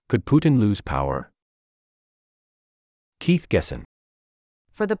Could Putin lose power? Keith Gesson.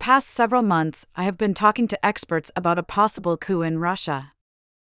 For the past several months, I have been talking to experts about a possible coup in Russia.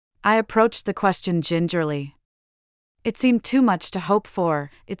 I approached the question gingerly. It seemed too much to hope for,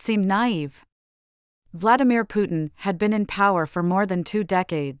 it seemed naive. Vladimir Putin had been in power for more than 2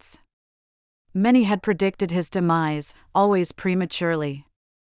 decades. Many had predicted his demise, always prematurely.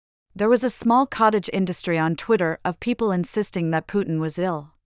 There was a small cottage industry on Twitter of people insisting that Putin was ill.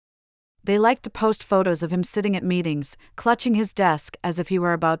 They liked to post photos of him sitting at meetings, clutching his desk as if he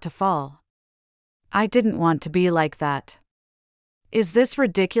were about to fall. I didn't want to be like that. Is this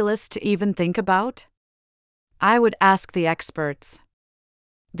ridiculous to even think about? I would ask the experts.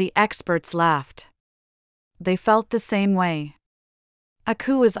 The experts laughed. They felt the same way. A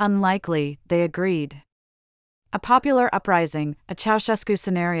coup is unlikely, they agreed. A popular uprising, a Ceausescu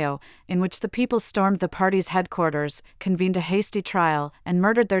scenario, in which the people stormed the party's headquarters, convened a hasty trial, and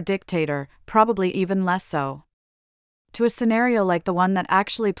murdered their dictator, probably even less so. To a scenario like the one that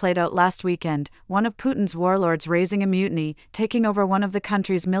actually played out last weekend, one of Putin's warlords raising a mutiny, taking over one of the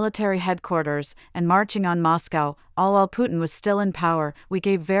country's military headquarters, and marching on Moscow, all while Putin was still in power, we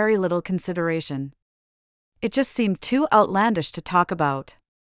gave very little consideration. It just seemed too outlandish to talk about.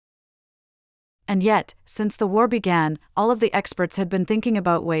 And yet, since the war began, all of the experts had been thinking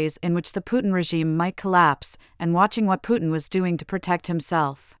about ways in which the Putin regime might collapse, and watching what Putin was doing to protect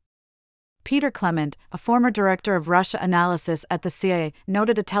himself. Peter Clement, a former director of Russia analysis at the CIA,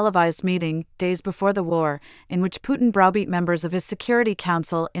 noted a televised meeting, days before the war, in which Putin browbeat members of his Security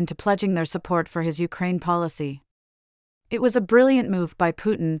Council into pledging their support for his Ukraine policy. It was a brilliant move by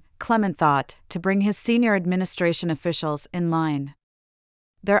Putin, Clement thought, to bring his senior administration officials in line.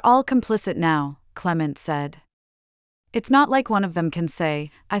 They're all complicit now, Clement said. It's not like one of them can say,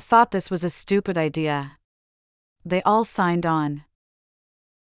 I thought this was a stupid idea. They all signed on.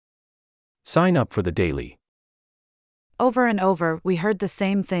 Sign up for the Daily. Over and over, we heard the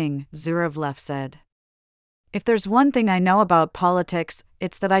same thing, Zurevlev said. If there's one thing I know about politics,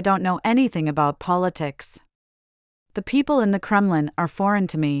 it's that I don't know anything about politics. The people in the Kremlin are foreign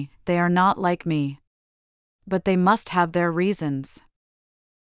to me, they are not like me. But they must have their reasons.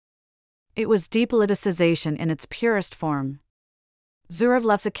 It was depoliticization in its purest form.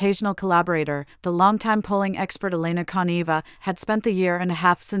 Zurevlev's occasional collaborator, the longtime polling expert Elena Koneva, had spent the year and a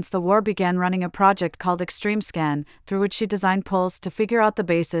half since the war began running a project called Extreme Scan, through which she designed polls to figure out the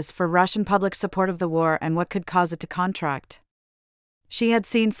basis for Russian public support of the war and what could cause it to contract. She had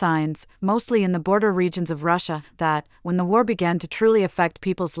seen signs, mostly in the border regions of Russia, that, when the war began to truly affect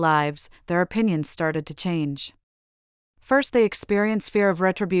people's lives, their opinions started to change. First, they experienced fear of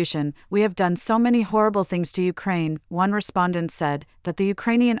retribution. We have done so many horrible things to Ukraine, one respondent said, that the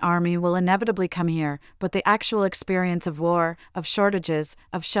Ukrainian army will inevitably come here, but the actual experience of war, of shortages,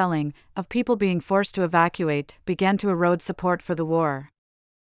 of shelling, of people being forced to evacuate, began to erode support for the war.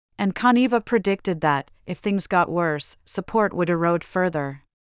 And Koneva predicted that, if things got worse, support would erode further.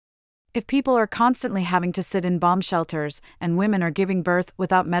 If people are constantly having to sit in bomb shelters, and women are giving birth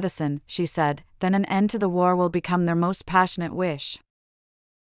without medicine, she said, then an end to the war will become their most passionate wish.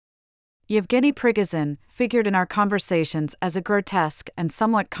 Yevgeny Prigozhin figured in our conversations as a grotesque and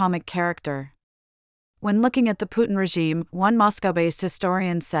somewhat comic character. When looking at the Putin regime, one Moscow-based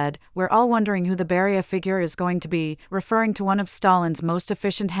historian said, "We're all wondering who the Beria figure is going to be," referring to one of Stalin's most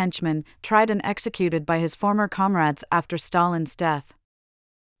efficient henchmen, tried and executed by his former comrades after Stalin's death.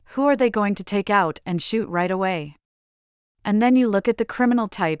 Who are they going to take out and shoot right away? And then you look at the criminal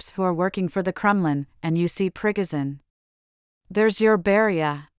types who are working for the Kremlin, and you see Prigozhin. There's your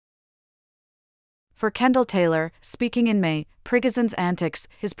Beria. For Kendall Taylor, speaking in May, Prigozhin's antics,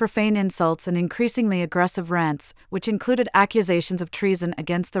 his profane insults and increasingly aggressive rants, which included accusations of treason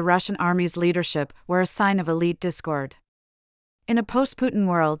against the Russian army's leadership, were a sign of elite discord. In a post-Putin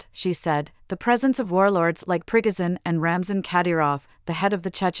world, she said, the presence of warlords like Prigozhin and Ramzan Kadyrov, the head of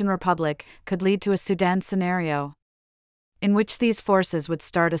the Chechen Republic, could lead to a Sudan scenario, in which these forces would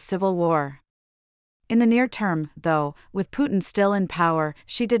start a civil war. In the near term, though, with Putin still in power,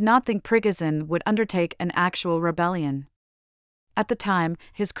 she did not think Prigozhin would undertake an actual rebellion. At the time,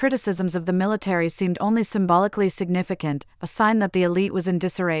 his criticisms of the military seemed only symbolically significant, a sign that the elite was in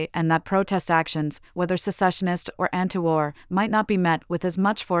disarray and that protest actions, whether secessionist or anti-war, might not be met with as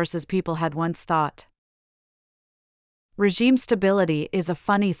much force as people had once thought. Regime stability is a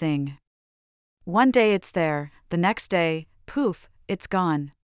funny thing. One day it's there, the next day, poof, it's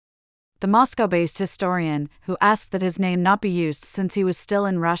gone. The Moscow-based historian, who asked that his name not be used since he was still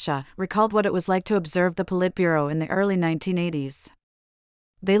in Russia, recalled what it was like to observe the Politburo in the early 1980s.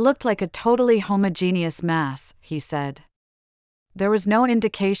 They looked like a totally homogeneous mass, he said. There was no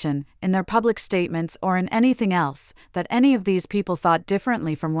indication, in their public statements or in anything else, that any of these people thought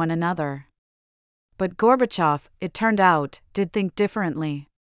differently from one another. But Gorbachev, it turned out, did think differently.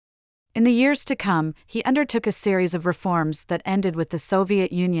 In the years to come, he undertook a series of reforms that ended with the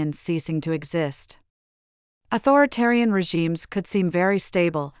Soviet Union ceasing to exist. Authoritarian regimes could seem very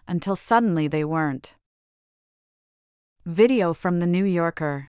stable until suddenly they weren't. Video from The New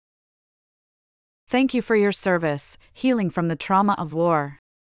Yorker. Thank you for your service, healing from the trauma of war.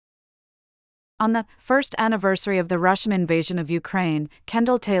 On the first anniversary of the Russian invasion of Ukraine,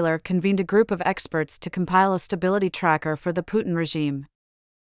 Kendall Taylor convened a group of experts to compile a stability tracker for the Putin regime.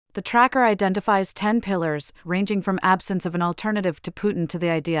 The tracker identifies 10 pillars, ranging from absence of an alternative to Putin to the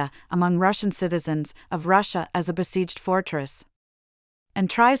idea, among Russian citizens, of Russia as a besieged fortress, and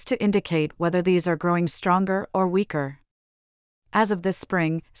tries to indicate whether these are growing stronger or weaker. As of this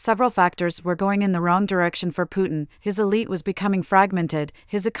spring, several factors were going in the wrong direction for Putin. His elite was becoming fragmented,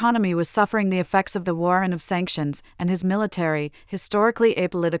 his economy was suffering the effects of the war and of sanctions, and his military, historically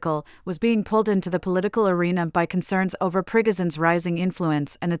apolitical, was being pulled into the political arena by concerns over Prigozhin's rising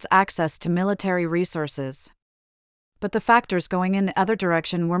influence and its access to military resources. But the factors going in the other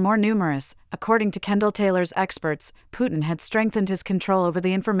direction were more numerous. According to Kendall Taylor's experts, Putin had strengthened his control over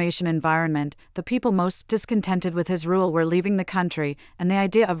the information environment, the people most discontented with his rule were leaving the country, and the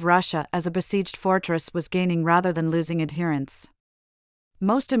idea of Russia as a besieged fortress was gaining rather than losing adherents.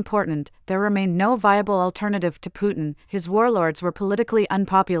 Most important, there remained no viable alternative to Putin. His warlords were politically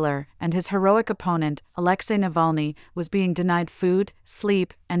unpopular, and his heroic opponent, Alexei Navalny, was being denied food,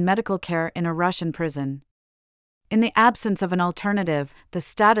 sleep, and medical care in a Russian prison. In the absence of an alternative, the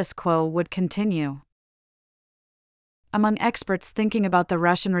status quo would continue. Among experts thinking about the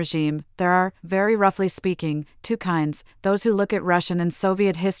Russian regime, there are, very roughly speaking, two kinds: those who look at Russian and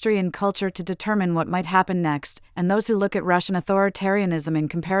Soviet history and culture to determine what might happen next, and those who look at Russian authoritarianism in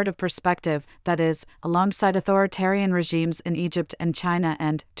comparative perspective, that is, alongside authoritarian regimes in Egypt and China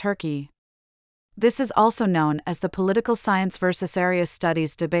and Turkey. This is also known as the political science versus area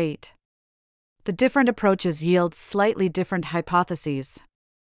studies debate. The different approaches yield slightly different hypotheses.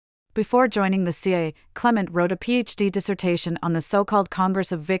 Before joining the CIA, Clement wrote a PhD dissertation on the so-called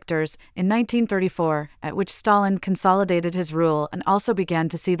Congress of Victors in 1934, at which Stalin consolidated his rule and also began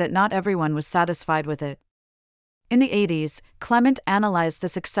to see that not everyone was satisfied with it. In the 80s, Clement analyzed the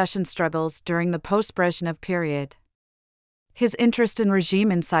succession struggles during the post-Brezhnev period. His interest in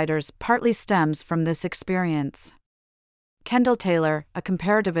regime insiders partly stems from this experience. Kendall Taylor, a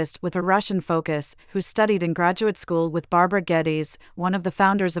comparativist with a Russian focus, who studied in graduate school with Barbara Geddes, one of the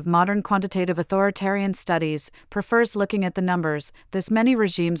founders of modern quantitative authoritarian studies, prefers looking at the numbers. This many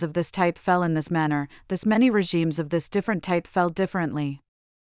regimes of this type fell in this manner, this many regimes of this different type fell differently.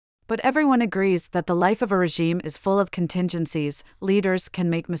 But everyone agrees that the life of a regime is full of contingencies. Leaders can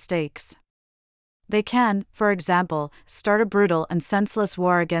make mistakes. They can, for example, start a brutal and senseless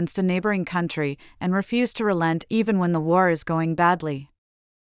war against a neighboring country and refuse to relent even when the war is going badly.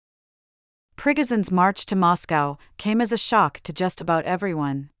 Prigozhin's march to Moscow came as a shock to just about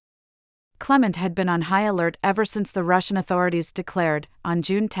everyone. Clement had been on high alert ever since the Russian authorities declared, on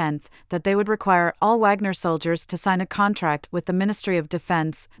June 10, that they would require all Wagner soldiers to sign a contract with the Ministry of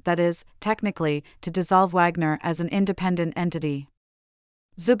Defense, that is, technically, to dissolve Wagner as an independent entity.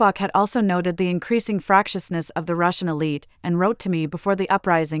 Zubok had also noted the increasing fractiousness of the Russian elite and wrote to me before the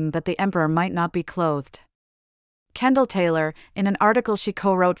uprising that the emperor might not be clothed. Kendall Taylor, in an article she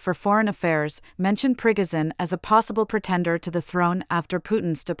co-wrote for Foreign Affairs, mentioned Prigozhin as a possible pretender to the throne after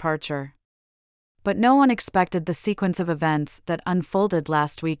Putin's departure. But no one expected the sequence of events that unfolded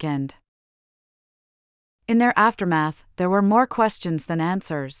last weekend. In their aftermath, there were more questions than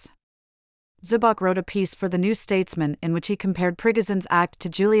answers. Zubok wrote a piece for The New Statesman in which he compared Prigozhin's act to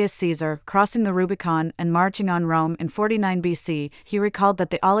Julius Caesar crossing the Rubicon and marching on Rome in 49 BC. He recalled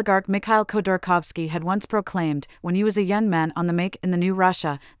that the oligarch Mikhail Khodorkovsky had once proclaimed, when he was a young man on the make in the new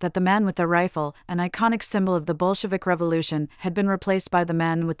Russia, that the man with the rifle, an iconic symbol of the Bolshevik Revolution, had been replaced by the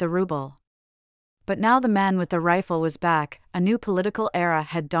man with the ruble. But now the man with the rifle was back, a new political era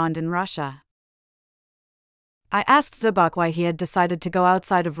had dawned in Russia. I asked Zubok why he had decided to go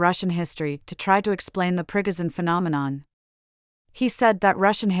outside of Russian history to try to explain the Prigozhin phenomenon. He said that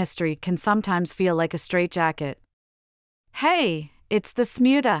Russian history can sometimes feel like a straitjacket. Hey, it's the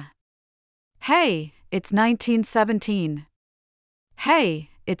Smuda. Hey, it's 1917. Hey,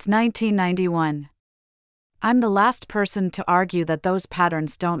 it's 1991. I'm the last person to argue that those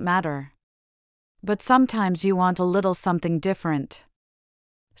patterns don't matter. But sometimes you want a little something different.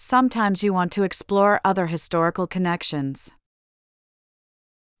 Sometimes you want to explore other historical connections.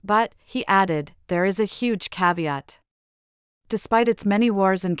 But, he added, there is a huge caveat. Despite its many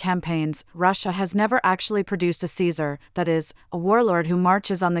wars and campaigns, Russia has never actually produced a Caesar, that is, a warlord who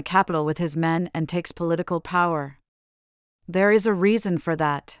marches on the capital with his men and takes political power. There is a reason for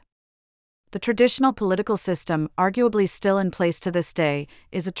that. The traditional political system, arguably still in place to this day,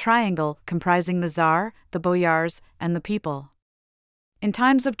 is a triangle comprising the Tsar, the boyars, and the people. In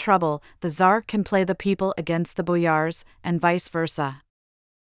times of trouble, the Tsar can play the people against the boyars, and vice versa.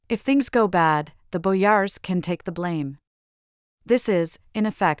 If things go bad, the boyars can take the blame. This is, in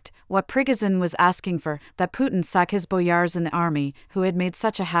effect, what Prigozhin was asking for, that Putin sack his boyars in the army, who had made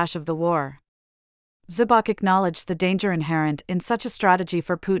such a hash of the war. Zybok acknowledged the danger inherent in such a strategy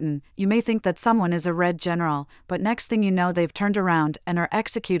for Putin. You may think that someone is a red general, but next thing you know they've turned around and are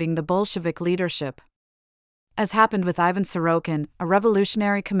executing the Bolshevik leadership. As happened with Ivan Sorokin, a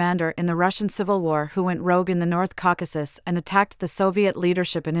revolutionary commander in the Russian Civil War who went rogue in the North Caucasus and attacked the Soviet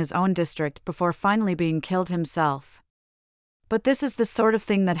leadership in his own district before finally being killed himself. But this is the sort of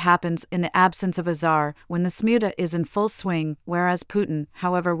thing that happens in the absence of a Tsar, when the Smuda is in full swing, whereas Putin,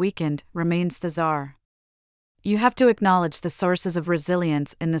 however weakened, remains the Tsar. You have to acknowledge the sources of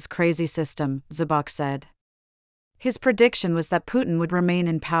resilience in this crazy system, Zybok said. His prediction was that Putin would remain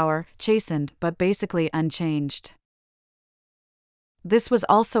in power, chastened but basically unchanged. This was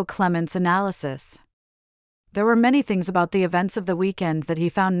also Clement's analysis. There were many things about the events of the weekend that he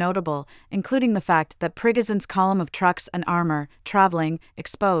found notable, including the fact that Prigozhin's column of trucks and armor, traveling,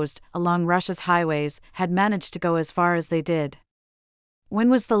 exposed, along Russia's highways, had managed to go as far as they did. When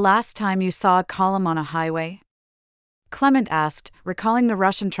was the last time you saw a column on a highway? Clement asked, recalling the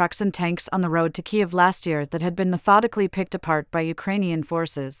Russian trucks and tanks on the road to Kiev last year that had been methodically picked apart by Ukrainian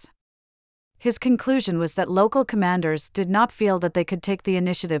forces. His conclusion was that local commanders did not feel that they could take the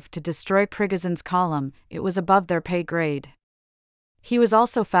initiative to destroy Prigozhin's column. It was above their pay grade. He was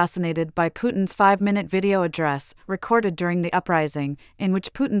also fascinated by Putin's 5-minute video address, recorded during the uprising, in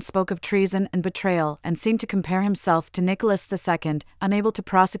which Putin spoke of treason and betrayal and seemed to compare himself to Nicholas II, unable to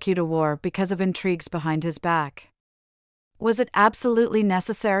prosecute a war because of intrigues behind his back. Was it absolutely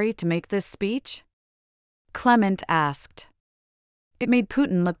necessary to make this speech? Clement asked. It made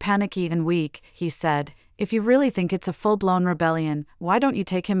Putin look panicky and weak, he said. If you really think it's a full-blown rebellion, why don't you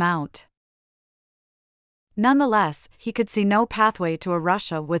take him out? Nonetheless, he could see no pathway to a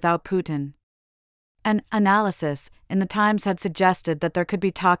Russia without Putin. An analysis in the Times had suggested that there could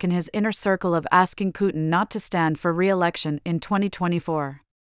be talk in his inner circle of asking Putin not to stand for re-election in 2024.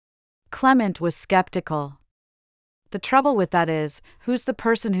 Clement was skeptical. The trouble with that is, who's the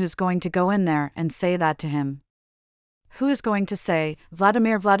person who's going to go in there and say that to him? Who is going to say,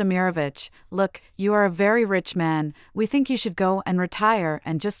 Vladimir Vladimirovich, look, you are a very rich man, we think you should go and retire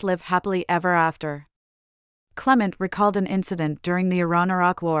and just live happily ever after? Clement recalled an incident during the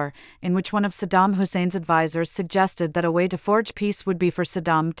Iran-Iraq War, in which one of Saddam Hussein's advisors suggested that a way to forge peace would be for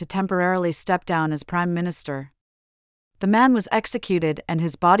Saddam to temporarily step down as prime minister. The man was executed and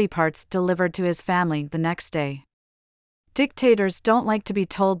his body parts delivered to his family the next day. Dictators don't like to be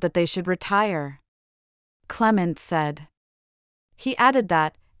told that they should retire, Clement said. He added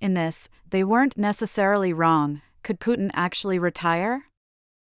that, in this, they weren't necessarily wrong. Could Putin actually retire?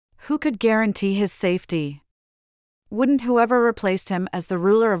 Who could guarantee his safety? Wouldn't whoever replaced him as the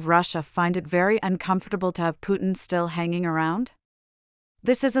ruler of Russia find it very uncomfortable to have Putin still hanging around?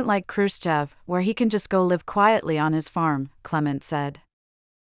 This isn't like Khrushchev, where he can just go live quietly on his farm, Clement said.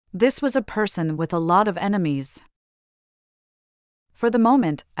 This was a person with a lot of enemies. For the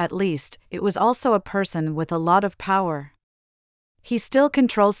moment, at least, it was also a person with a lot of power. He still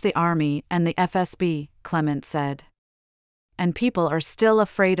controls the army and the FSB, Clement said. And people are still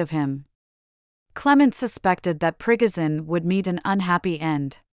afraid of him. Clement suspected that Prigozhin would meet an unhappy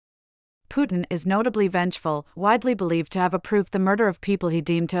end. Putin is notably vengeful, widely believed to have approved the murder of people he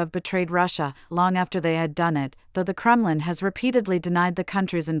deemed to have betrayed Russia, long after they had done it, though the Kremlin has repeatedly denied the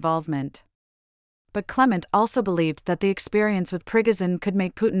country's involvement. But Clement also believed that the experience with Prigozhin could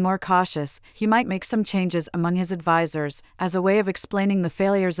make Putin more cautious. He might make some changes among his advisors, as a way of explaining the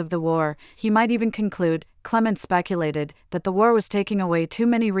failures of the war. He might even conclude, Clement speculated, that the war was taking away too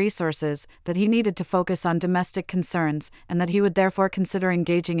many resources, that he needed to focus on domestic concerns, and that he would therefore consider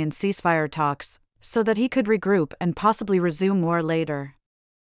engaging in ceasefire talks, so that he could regroup and possibly resume war later.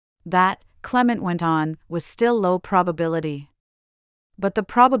 That, Clement went on, was still low probability. But the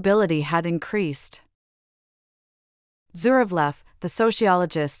probability had increased. Zurevlev, the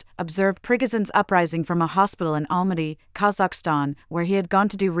sociologist, observed Prigozhin's uprising from a hospital in Almaty, Kazakhstan, where he had gone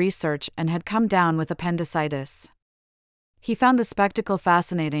to do research and had come down with appendicitis. He found the spectacle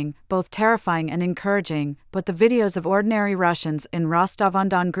fascinating, both terrifying and encouraging, but the videos of ordinary Russians in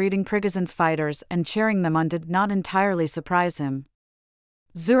Rostov-on-Don greeting Prigozhin's fighters and cheering them on did not entirely surprise him.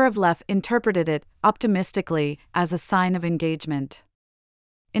 Zhuravlev interpreted it, optimistically, as a sign of engagement.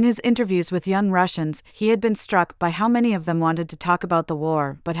 In his interviews with young Russians, he had been struck by how many of them wanted to talk about the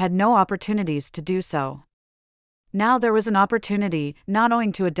war but had no opportunities to do so. Now there was an opportunity, not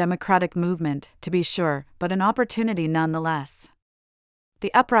owing to a democratic movement, to be sure, but an opportunity nonetheless.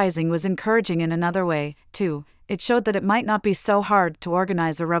 The uprising was encouraging in another way, too. It showed that it might not be so hard to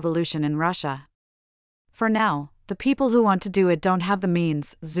organize a revolution in Russia. For now, the people who want to do it don't have the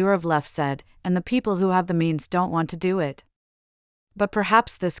means, Zhuravlev said, and the people who have the means don't want to do it. But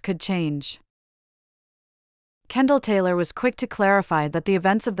perhaps this could change. Kendall Taylor was quick to clarify that the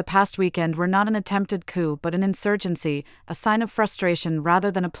events of the past weekend were not an attempted coup but an insurgency, a sign of frustration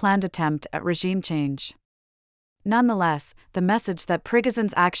rather than a planned attempt at regime change. Nonetheless, the message that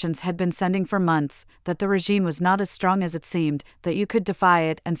Prigozhin's actions had been sending for months, that the regime was not as strong as it seemed, that you could defy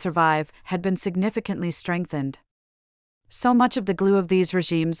it and survive, had been significantly strengthened. So much of the glue of these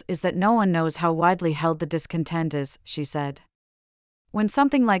regimes is that no one knows how widely held the discontent is, she said. When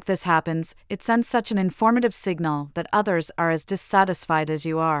something like this happens, it sends such an informative signal that others are as dissatisfied as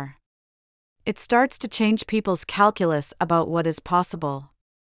you are. It starts to change people's calculus about what is possible.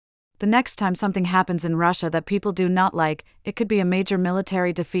 The next time something happens in Russia that people do not like, it could be a major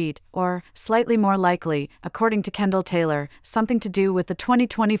military defeat, or, slightly more likely, according to Kendall Taylor, something to do with the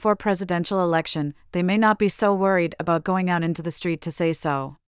 2024 presidential election. They may not be so worried about going out into the street to say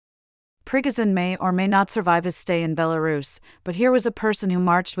so. Prigozhin may or may not survive his stay in Belarus, but here was a person who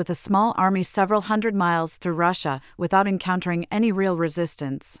marched with a small army several hundred miles through Russia without encountering any real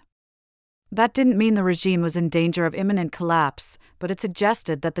resistance. That didn't mean the regime was in danger of imminent collapse, but it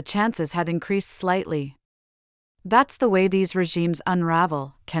suggested that the chances had increased slightly. That's the way these regimes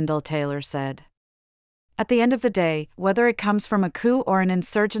unravel, Kendall Taylor said. At the end of the day, whether it comes from a coup or an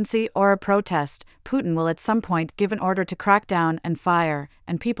insurgency or a protest, Putin will at some point give an order to crack down and fire,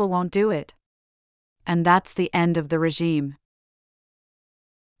 and people won't do it. And that's the end of the regime.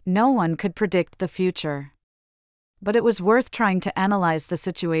 No one could predict the future. But it was worth trying to analyze the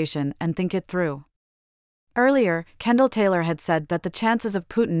situation and think it through. Earlier, Kendall Taylor had said that the chances of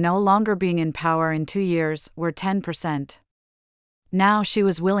Putin no longer being in power in 2 years were 10%. Now she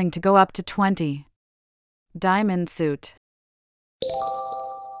was willing to go up to 20%. Diamond suit.